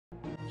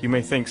You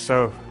may think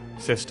so,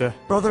 sister.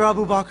 Brother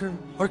Abu Bakr,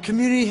 our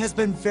community has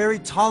been very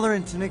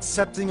tolerant and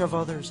accepting of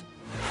others.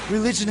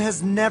 Religion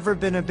has never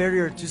been a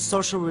barrier to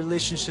social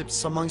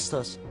relationships amongst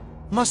us.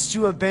 Must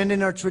you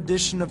abandon our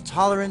tradition of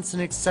tolerance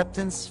and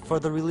acceptance for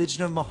the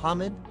religion of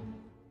Muhammad?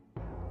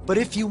 But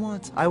if you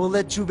want, I will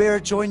let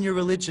Jubair join your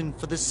religion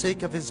for the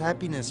sake of his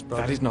happiness,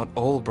 brother. That is not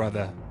all,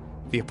 brother.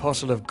 The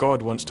Apostle of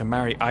God wants to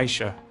marry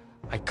Aisha.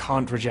 I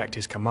can't reject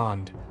his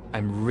command.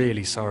 I'm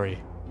really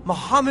sorry.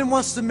 Muhammad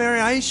wants to marry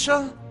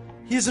Aisha?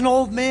 He is an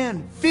old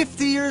man,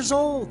 50 years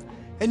old,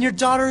 and your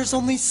daughter is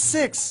only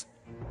 6.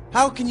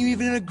 How can you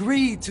even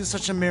agree to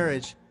such a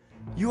marriage?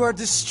 You are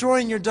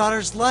destroying your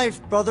daughter's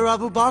life, Brother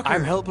Abu Bakr.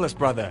 I'm helpless,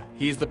 brother.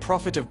 He is the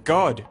prophet of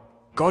God.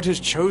 God has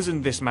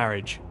chosen this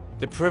marriage.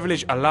 The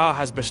privilege Allah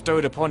has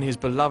bestowed upon his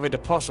beloved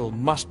apostle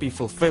must be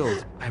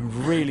fulfilled.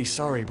 I'm really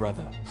sorry,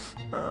 brother.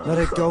 Let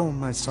it go,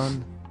 my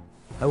son.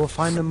 I will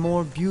find a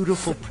more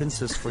beautiful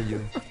princess for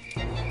you.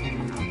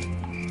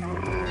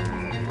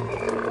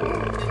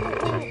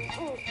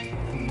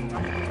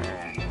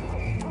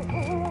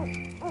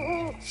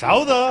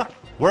 Sauda,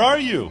 where are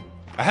you?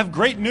 I have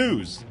great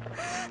news.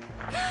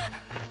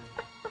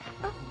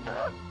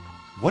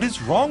 What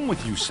is wrong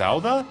with you,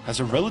 Sauda? Has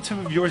a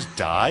relative of yours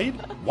died?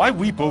 Why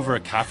weep over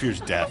a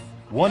kafir's death?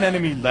 One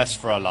enemy less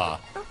for Allah.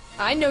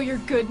 I know your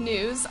good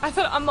news. I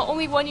thought I'm the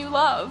only one you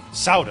love.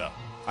 Sauda,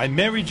 I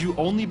married you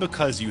only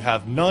because you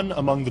have none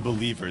among the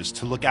believers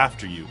to look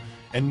after you,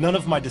 and none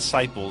of my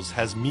disciples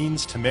has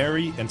means to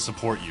marry and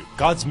support you.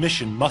 God's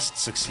mission must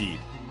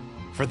succeed.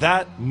 For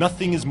that,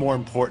 nothing is more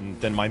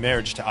important than my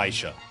marriage to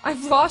Aisha.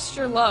 I've lost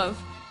your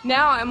love.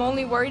 Now I'm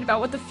only worried about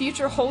what the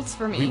future holds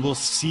for me. We will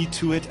see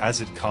to it as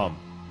it comes.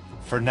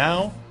 For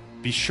now,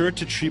 be sure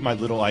to treat my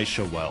little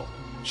Aisha well.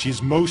 She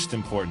is most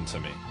important to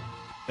me.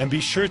 And be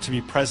sure to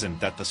be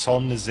present at the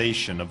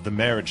solemnization of the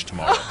marriage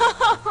tomorrow.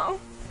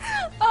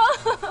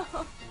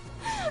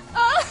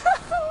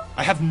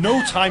 I have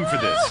no time for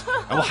this.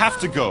 I will have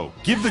to go.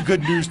 Give the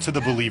good news to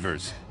the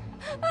believers.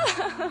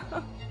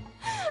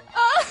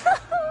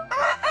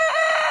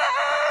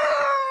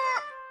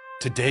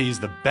 Today is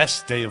the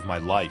best day of my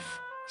life.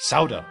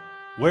 Sauda,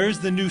 where is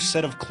the new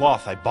set of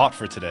cloth I bought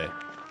for today?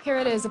 Here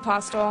it is,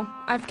 Apostle.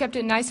 I've kept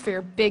it nice for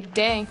your big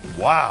day.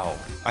 Wow,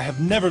 I have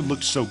never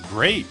looked so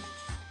great.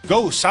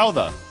 Go,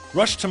 Sauda,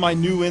 rush to my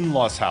new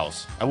in-laws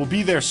house. I will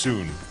be there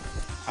soon.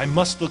 I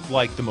must look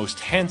like the most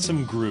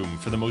handsome groom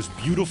for the most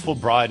beautiful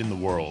bride in the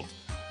world.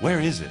 Where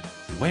is it?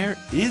 Where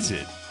is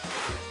it?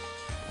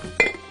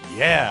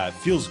 Yeah, it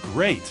feels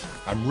great.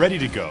 I'm ready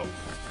to go.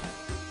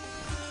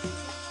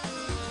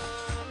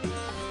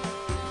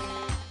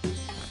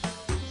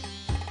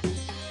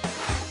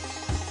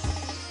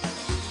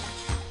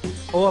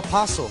 Oh,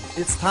 Apostle,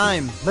 it's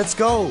time. Let's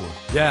go.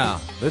 Yeah,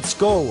 let's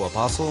go,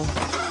 Apostle.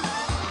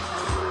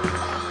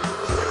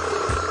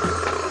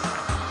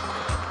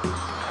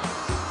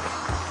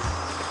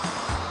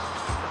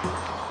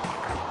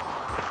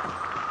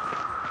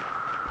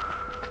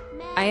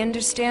 I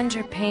understand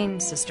your pain,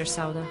 Sister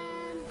Sauda.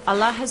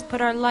 Allah has put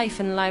our life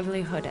and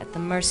livelihood at the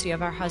mercy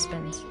of our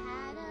husbands.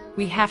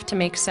 We have to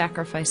make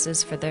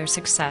sacrifices for their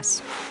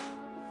success.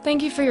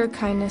 Thank you for your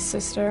kindness,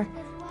 sister.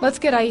 Let's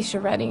get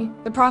Aisha ready.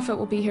 The Prophet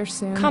will be here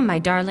soon. Come, my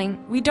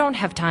darling. We don't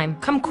have time.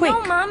 Come quick.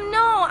 No, Mom,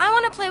 no. I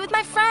want to play with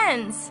my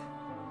friends.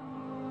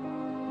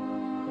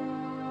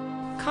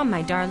 Come,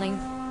 my darling.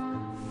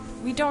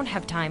 We don't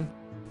have time.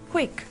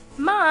 Quick.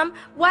 Mom,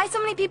 why so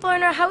many people are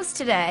in our house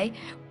today?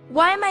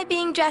 Why am I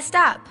being dressed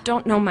up?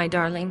 Don't know, my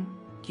darling.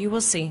 You will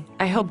see.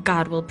 I hope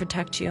God will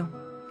protect you.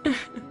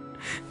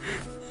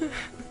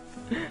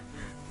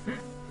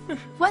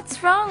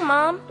 What's wrong,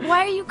 Mom?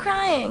 Why are you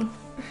crying?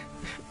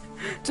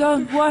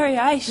 Don't worry,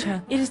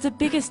 Aisha. It is the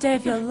biggest day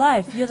of your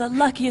life. You're the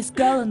luckiest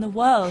girl in the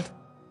world.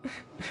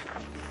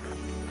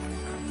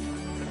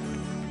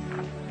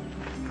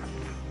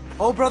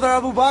 Oh, Brother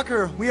Abu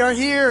Bakr, we are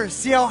here.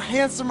 See how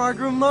handsome our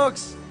groom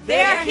looks.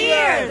 They are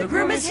here! The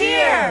groom is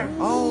here!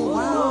 Oh,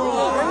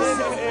 wow.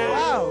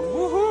 Wow,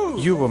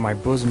 woohoo! You were my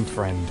bosom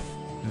friend.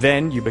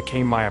 Then you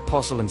became my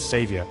apostle and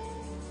savior.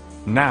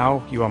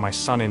 Now you are my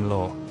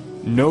son-in-law.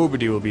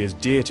 Nobody will be as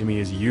dear to me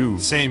as you.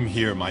 Same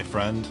here, my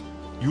friend.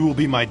 You will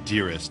be my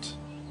dearest,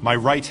 my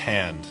right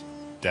hand.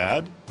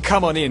 Dad?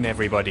 Come on in,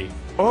 everybody.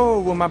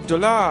 Oh,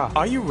 Abdullah,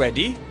 are you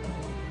ready?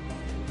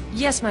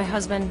 Yes, my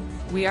husband.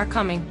 We are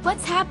coming.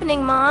 What's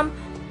happening, Mom?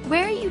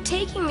 Where are you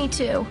taking me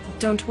to?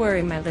 Don't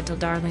worry, my little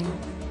darling.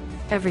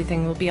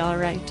 Everything will be all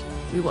right.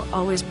 We will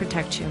always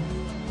protect you.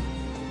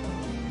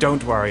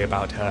 Don't worry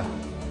about her.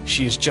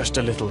 She is just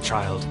a little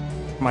child.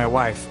 My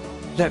wife.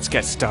 Let's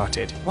get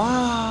started.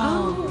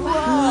 Wow.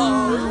 Wow.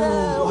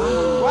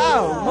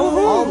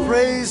 All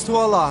praise to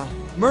Allah,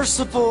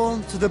 merciful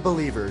to the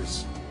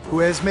believers, who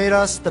has made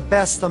us the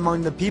best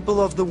among the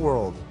people of the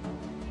world.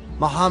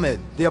 Muhammad,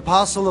 the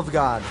apostle of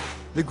God,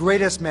 the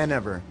greatest man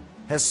ever,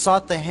 has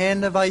sought the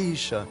hand of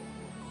Aisha,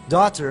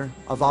 daughter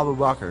of Abu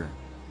Bakr.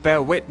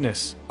 Bear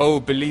witness, O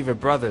believer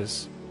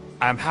brothers.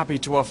 I am happy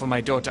to offer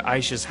my daughter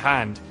Aisha's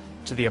hand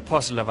to the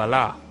apostle of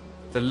Allah,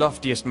 the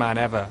loftiest man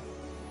ever.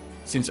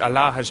 Since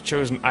Allah has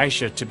chosen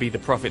Aisha to be the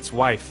Prophet's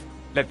wife,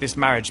 let this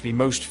marriage be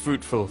most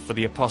fruitful for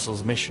the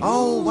Apostle's mission.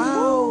 Oh,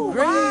 wow!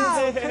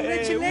 Great!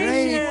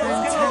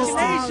 Congratulations!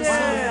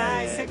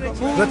 Fantastic!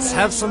 Let's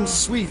have some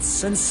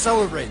sweets and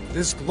celebrate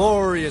this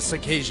glorious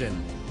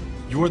occasion.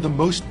 You are the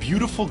most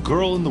beautiful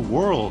girl in the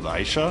world,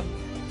 Aisha.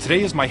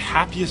 Today is my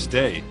happiest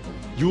day.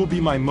 You will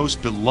be my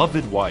most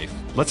beloved wife.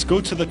 Let's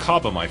go to the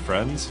Kaaba, my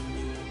friends.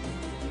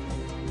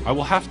 I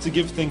will have to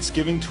give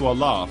thanksgiving to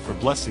Allah for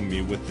blessing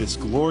me with this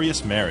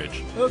glorious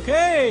marriage.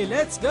 Okay,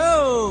 let's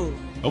go!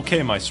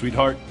 Okay, my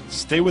sweetheart,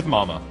 stay with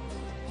Mama.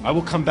 I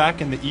will come back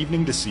in the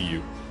evening to see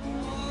you.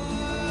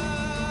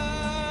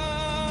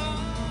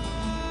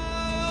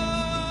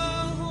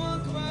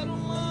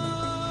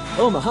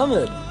 Oh,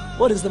 Muhammad,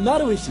 what is the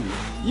matter with you?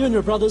 You and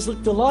your brothers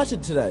look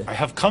delighted today. I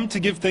have come to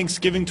give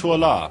thanksgiving to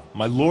Allah,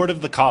 my Lord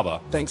of the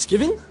Kaaba.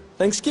 Thanksgiving?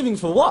 Thanksgiving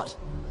for what?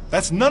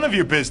 That's none of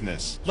your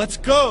business. Let's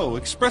go,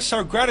 express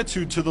our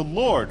gratitude to the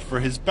Lord for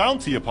His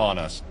bounty upon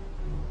us.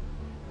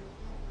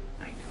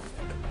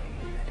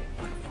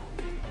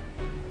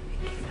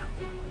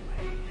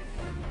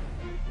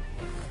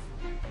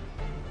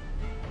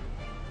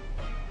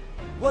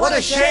 What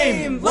a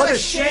shame! What a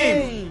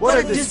shame! What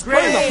a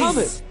disgrace!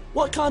 Muhammad,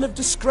 what kind of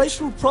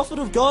disgraceful prophet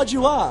of God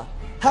you are?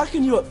 How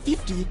can you at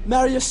 50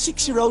 marry a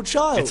 6-year-old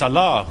child? It's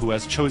Allah who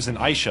has chosen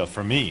Aisha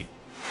for me.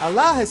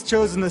 Allah has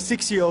chosen a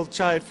 6-year-old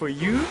child for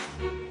you,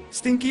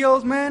 stinky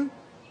old man.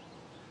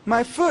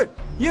 My foot,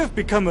 you have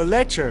become a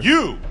lecher.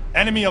 You,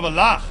 enemy of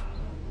Allah!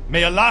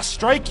 May Allah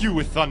strike you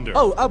with thunder!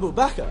 Oh, Abu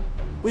Bakr,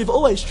 we've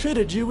always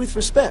treated you with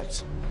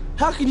respect.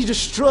 How can you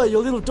destroy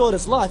your little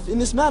daughter's life in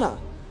this manner?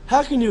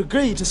 How can you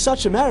agree to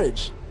such a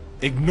marriage?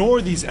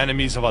 Ignore these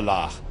enemies of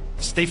Allah.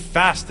 Stay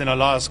fast in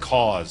Allah's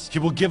cause. He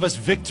will give us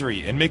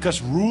victory and make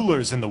us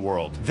rulers in the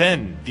world.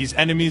 Then, these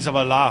enemies of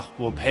Allah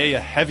will pay a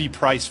heavy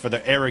price for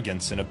their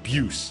arrogance and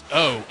abuse.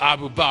 Oh,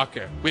 Abu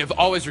Bakr, we have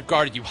always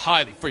regarded you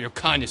highly for your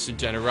kindness and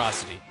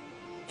generosity.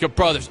 Your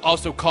brothers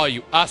also call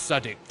you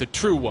As-Sadiq, the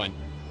true one.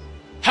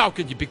 How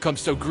could you become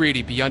so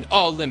greedy beyond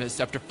all limits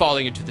after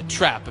falling into the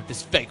trap of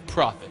this fake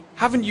prophet?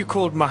 Haven't you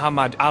called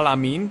Muhammad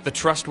Al-Amin, the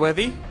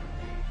trustworthy?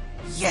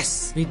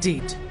 Yes, we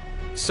did.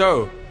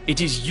 So, it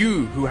is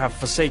you who have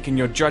forsaken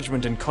your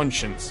judgment and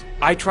conscience.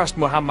 I trust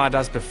Muhammad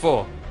as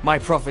before. My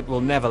prophet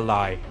will never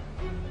lie.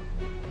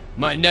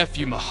 My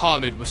nephew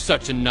Muhammad was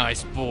such a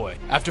nice boy.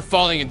 After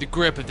falling in the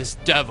grip of this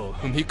devil,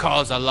 whom he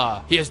calls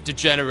Allah, he has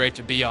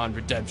degenerated beyond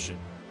redemption.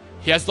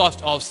 He has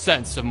lost all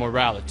sense of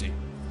morality.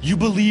 You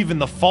believe in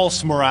the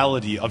false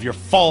morality of your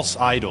false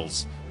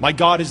idols. My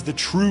God is the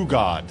true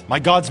God. My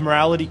God's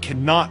morality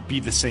cannot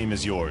be the same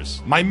as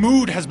yours. My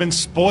mood has been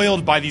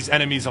spoiled by these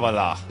enemies of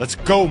Allah. Let's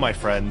go, my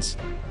friends.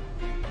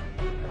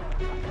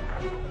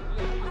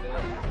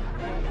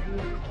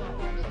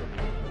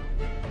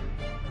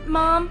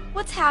 Mom,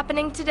 what's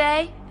happening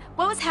today?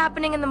 What was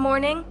happening in the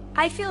morning?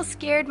 I feel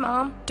scared,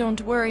 Mom.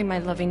 Don't worry, my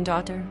loving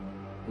daughter.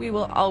 We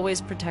will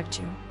always protect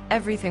you.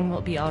 Everything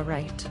will be all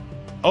right.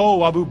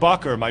 Oh, Abu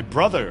Bakr, my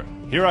brother.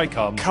 Here I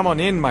come. Come on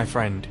in, my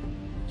friend.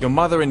 Your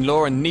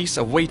mother-in-law and niece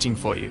are waiting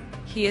for you.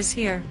 He is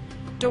here.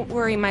 Don't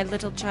worry, my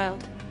little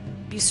child.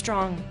 Be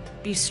strong.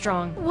 Be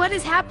strong. What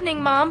is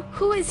happening, Mom?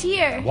 Who is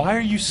here? Why are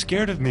you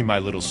scared of me, my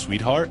little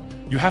sweetheart?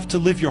 You have to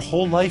live your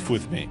whole life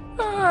with me.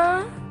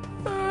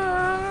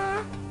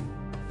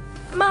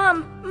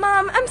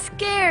 Mom, I'm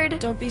scared.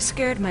 Don't be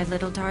scared, my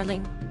little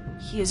darling.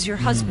 He is your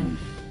husband.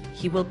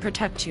 He will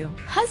protect you.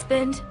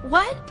 Husband?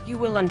 What? You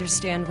will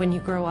understand when you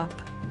grow up.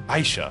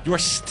 Aisha, you are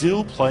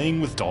still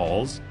playing with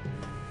dolls?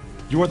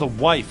 You are the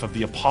wife of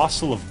the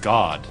Apostle of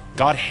God.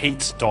 God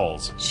hates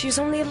dolls. She's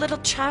only a little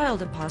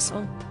child,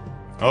 Apostle.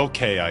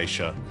 Okay,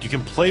 Aisha. You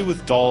can play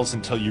with dolls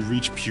until you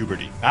reach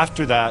puberty.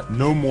 After that,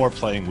 no more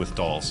playing with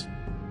dolls.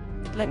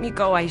 Let me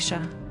go,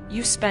 Aisha.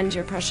 You spend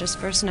your precious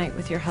first night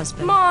with your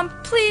husband. Mom,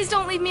 please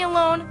don't leave me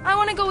alone. I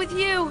want to go with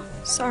you.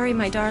 Sorry,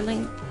 my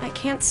darling. I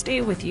can't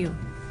stay with you.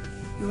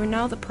 You are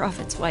now the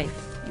Prophet's wife.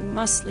 You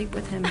must sleep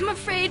with him. I'm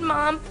afraid,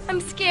 Mom. I'm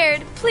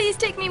scared. Please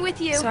take me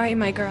with you. Sorry,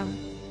 my girl.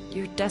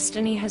 Your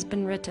destiny has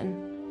been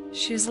written.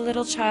 She is a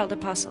little child,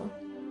 Apostle.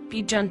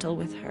 Be gentle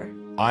with her.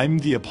 I'm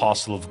the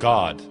Apostle of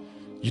God.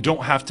 You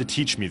don't have to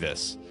teach me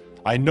this.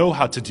 I know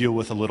how to deal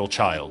with a little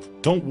child.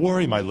 Don't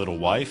worry, my little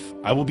wife.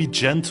 I will be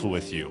gentle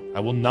with you. I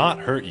will not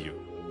hurt you.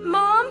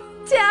 Mom,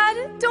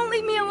 Dad, don't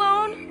leave me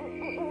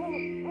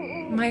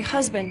alone. My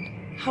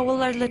husband, how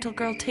will our little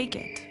girl take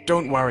it?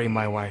 Don't worry,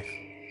 my wife.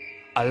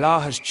 Allah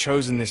has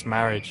chosen this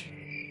marriage.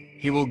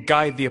 He will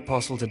guide the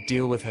Apostle to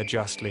deal with her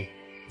justly.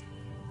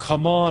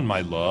 Come on,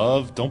 my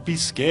love. Don't be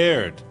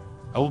scared.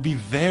 I will be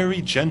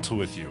very gentle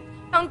with you.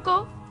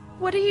 Uncle?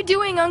 What are you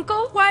doing,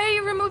 Uncle? Why are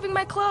you removing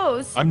my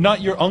clothes? I'm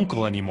not your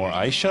uncle anymore,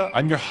 Aisha.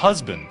 I'm your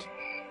husband.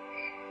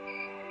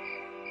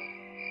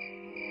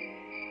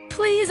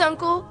 Please,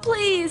 Uncle,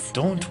 please.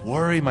 Don't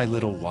worry, my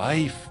little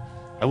wife.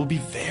 I will be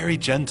very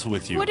gentle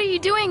with you. What are you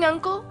doing,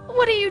 Uncle?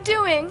 What are you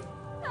doing?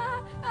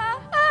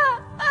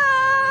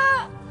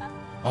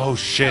 Oh,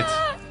 shit.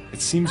 It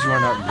seems you are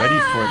not ready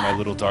for it, my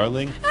little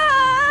darling.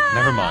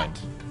 Never mind.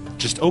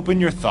 Just open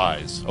your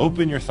thighs.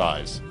 Open your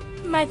thighs.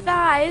 My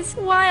thighs?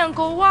 Why,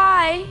 Uncle?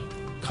 Why?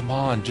 Come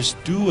on,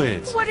 just do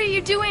it. What are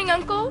you doing,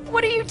 Uncle?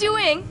 What are you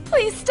doing?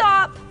 Please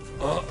stop.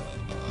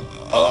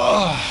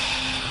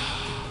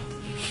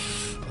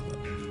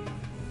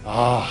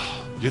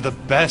 You're the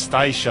best,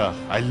 Aisha.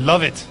 I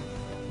love it.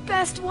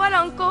 Best what,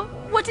 Uncle?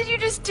 What did you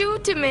just do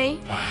to me?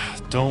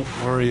 Don't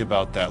worry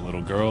about that,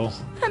 little girl.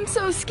 I'm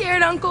so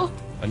scared, Uncle.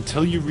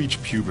 Until you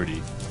reach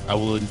puberty, I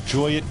will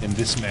enjoy it in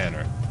this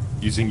manner,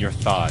 using your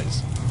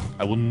thighs.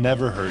 I will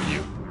never hurt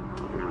you.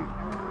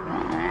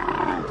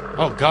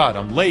 Oh God,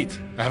 I'm late.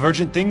 I have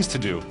urgent things to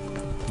do.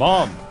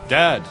 Mom,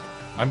 Dad,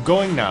 I'm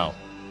going now.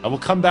 I will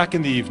come back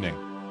in the evening.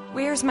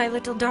 Where's my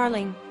little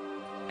darling?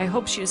 I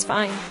hope she is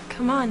fine.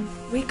 Come on,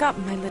 wake up,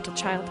 my little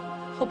child.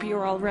 Hope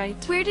you're all right.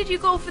 Where did you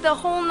go for the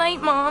whole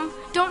night, Mom?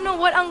 Don't know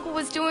what Uncle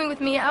was doing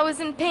with me. I was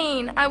in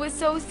pain. I was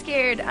so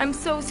scared. I'm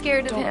so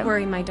scared of him. Don't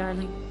worry, my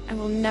darling. I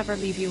will never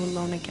leave you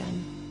alone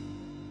again.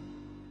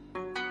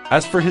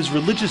 As for his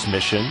religious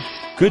mission,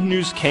 good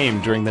news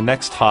came during the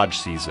next Hajj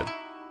season.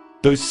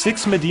 Those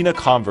 6 Medina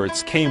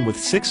converts came with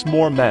 6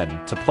 more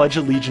men to pledge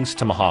allegiance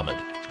to Muhammad.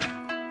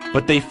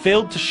 But they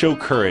failed to show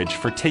courage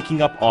for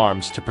taking up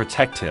arms to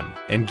protect him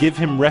and give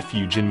him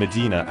refuge in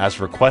Medina as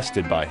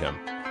requested by him.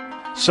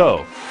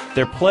 So,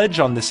 their pledge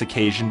on this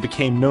occasion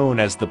became known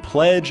as the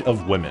Pledge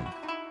of Women.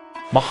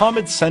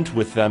 Muhammad sent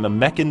with them a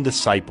Meccan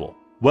disciple,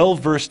 well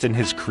versed in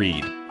his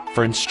creed,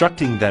 for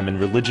instructing them in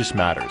religious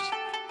matters.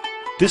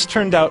 This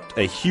turned out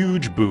a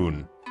huge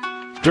boon.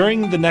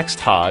 During the next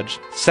Hajj,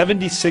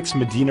 76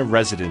 Medina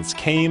residents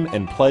came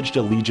and pledged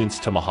allegiance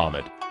to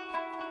Muhammad.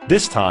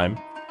 This time,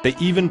 they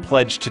even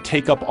pledged to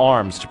take up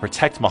arms to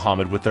protect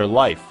Muhammad with their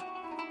life,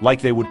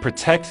 like they would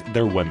protect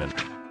their women.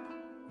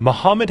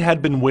 Muhammad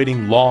had been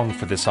waiting long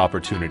for this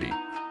opportunity.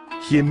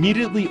 He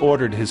immediately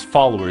ordered his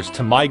followers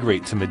to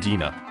migrate to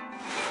Medina.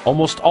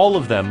 Almost all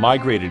of them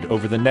migrated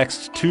over the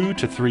next 2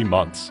 to 3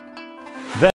 months.